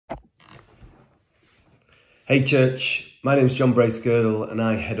Hey church, my name's Jon Bracegirdle and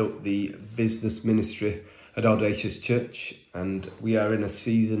I head up the business ministry at Audacious Church, and we are in a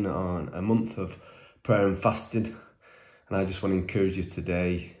season on a month of prayer and fasting, and I just want to encourage you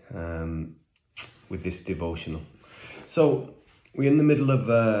today with this devotional. So we're in the middle of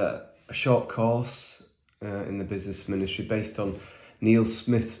a short course in the business ministry based on Neil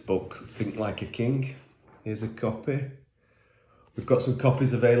Smith's book, Think Like a King. Here's a copy. We've got some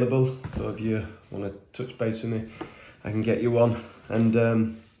copies available, so if you want to touch base with me, I can get you one. And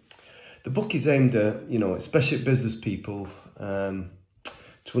the book is aimed at, especially at business people, to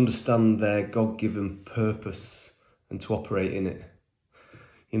understand their God-given purpose and to operate in it.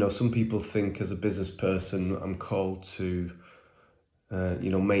 Some people think as a business person, I'm called to,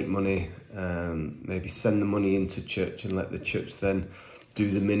 make money, maybe send the money into church and let the church then do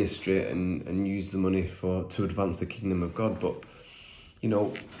the ministry and use the money to advance the kingdom of God. But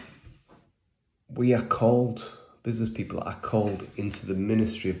we are called, business people are called into the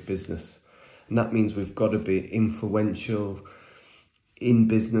ministry of business. And that means we've got to be influential in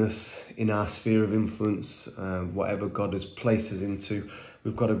business, in our sphere of influence, whatever God has placed us into.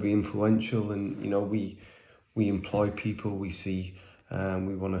 We've got to be influential, and, we employ people, we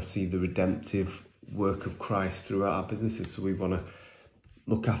want to see the redemptive work of Christ throughout our businesses. So we want to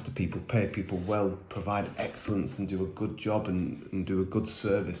look after people, pay people well, provide excellence and do a good job and do a good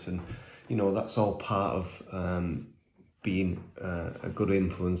service. And, that's all part of being a good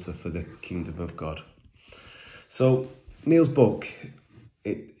influencer for the kingdom of God. So Neil's book,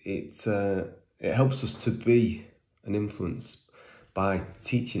 it helps us to be an influence by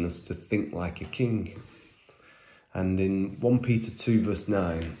teaching us to think like a king. And in 1 Peter 2 verse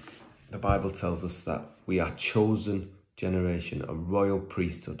 9, the Bible tells us that we are chosen generation, a royal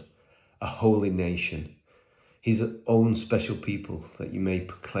priesthood, a holy nation, his own special people, that you may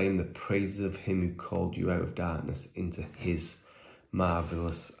proclaim the praises of him who called you out of darkness into his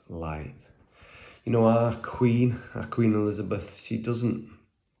marvelous light. Our Queen Elizabeth, she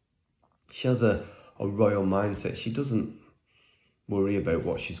has a royal mindset. She doesn't worry about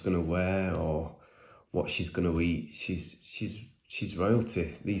what she's going to wear or what she's going to eat. She's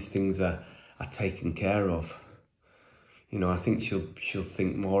royalty. These things are taken care of. I think she'll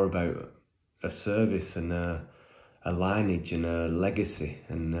think more about a service and a lineage and a legacy,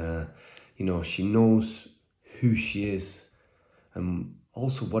 and she knows who she is and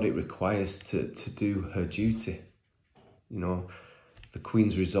also what it requires to do her duty. The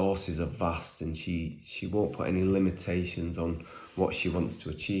Queen's resources are vast, and she won't put any limitations on what she wants to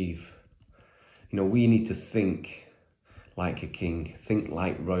achieve. We need to think like a king, think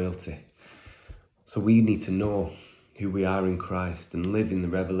like royalty. So we need to know who we are in Christ and live in the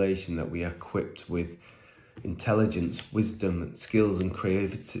revelation that we are equipped with intelligence, wisdom, skills and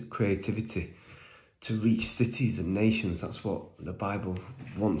creativity to reach cities and nations. That's what the Bible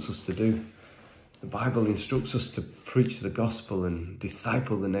wants us to do. The Bible instructs us to preach the gospel and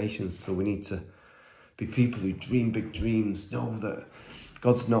disciple the nations. So we need to be people who dream big dreams, know that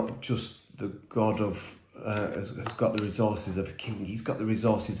God's not just the God of, has got the resources of a king. He's got the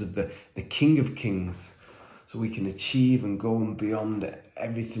resources of the King of Kings. So we can achieve and go and beyond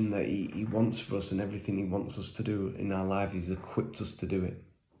everything that he wants for us, and everything he wants us to do in our life. He's equipped us to do it.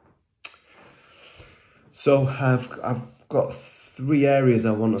 So I've got 3 areas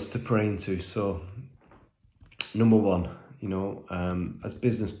I want us to pray into. So number 1, as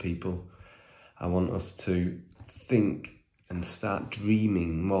business people, I want us to think and start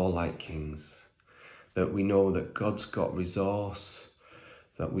dreaming more like kings. That we know that God's got resource,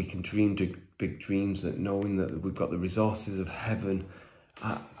 that we can dream big dreams, that knowing that we've got the resources of heaven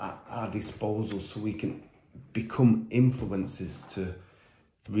at our disposal, so we can become influences to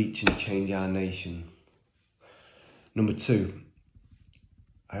reach and change our nation. Number 2,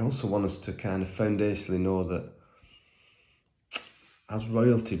 I also want us to kind of foundationally know that as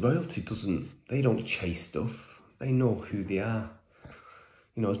royalty they don't chase stuff. They know who they are.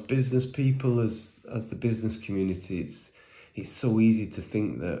 As business people, as the business community, it's so easy to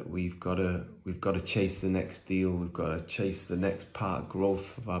think that we've got to chase the next deal. We've got to chase the next part of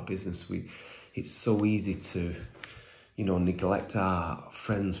growth of our business. It's so easy to, neglect our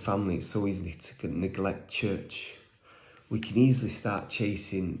friends, family. It's so easy to neglect church. We can easily start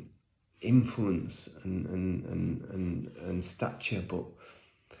chasing influence and stature, but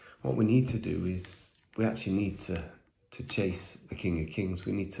what we need to do is we actually need to chase the King of Kings.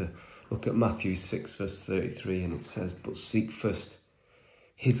 We need to look at Matthew 6 verse 33, and it says, "But seek first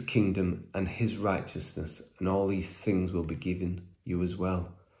his kingdom and his righteousness, and all these things will be given you as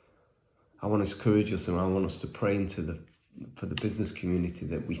well." I want to encourage us, and I want us to pray for the business community,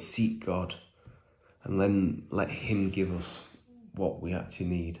 that we seek God and then let him give us what we actually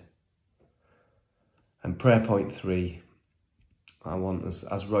need. And prayer point 3, I want us,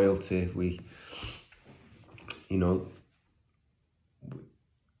 as royalty,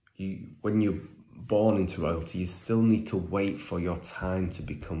 when you're born into royalty, you still need to wait for your time to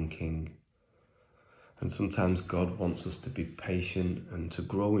become king. And sometimes God wants us to be patient and to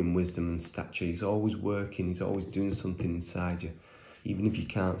grow in wisdom and stature. He's always working, he's always doing something inside you, even if you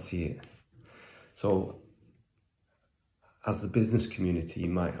can't see it. So, as the business community, you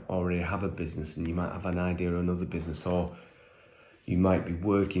might already have a business and you might have an idea of another business, or you might be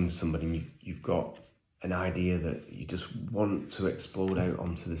working with somebody and you've got an idea that you just want to explode out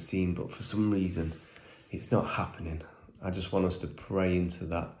onto the scene, but for some reason it's not happening. I just want us to pray into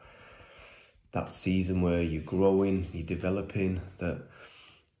that season where you're growing, you're developing, that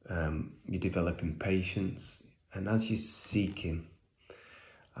you're developing patience, and as you seek him,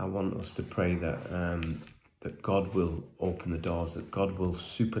 I want us to pray that God will open the doors, that God will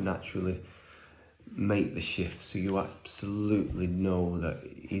supernaturally make the shift, so you absolutely know that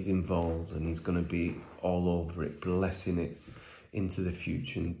he's involved and he's going to be all over it, blessing it into the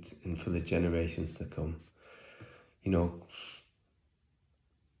future and for the generations to come.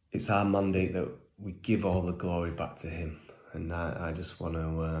 It's our mandate that we give all the glory back to him. And I just want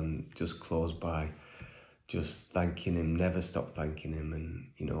to just close by just thanking him, never stop thanking him. And,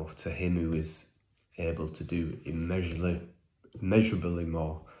 to him who is able to do immeasurably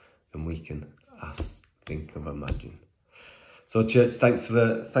more than we can ask, think, or imagine. So church, thanks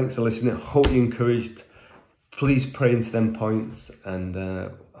for listening. I hope you're encouraged. Please pray into them points, and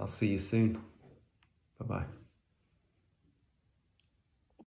I'll see you soon. Bye-bye.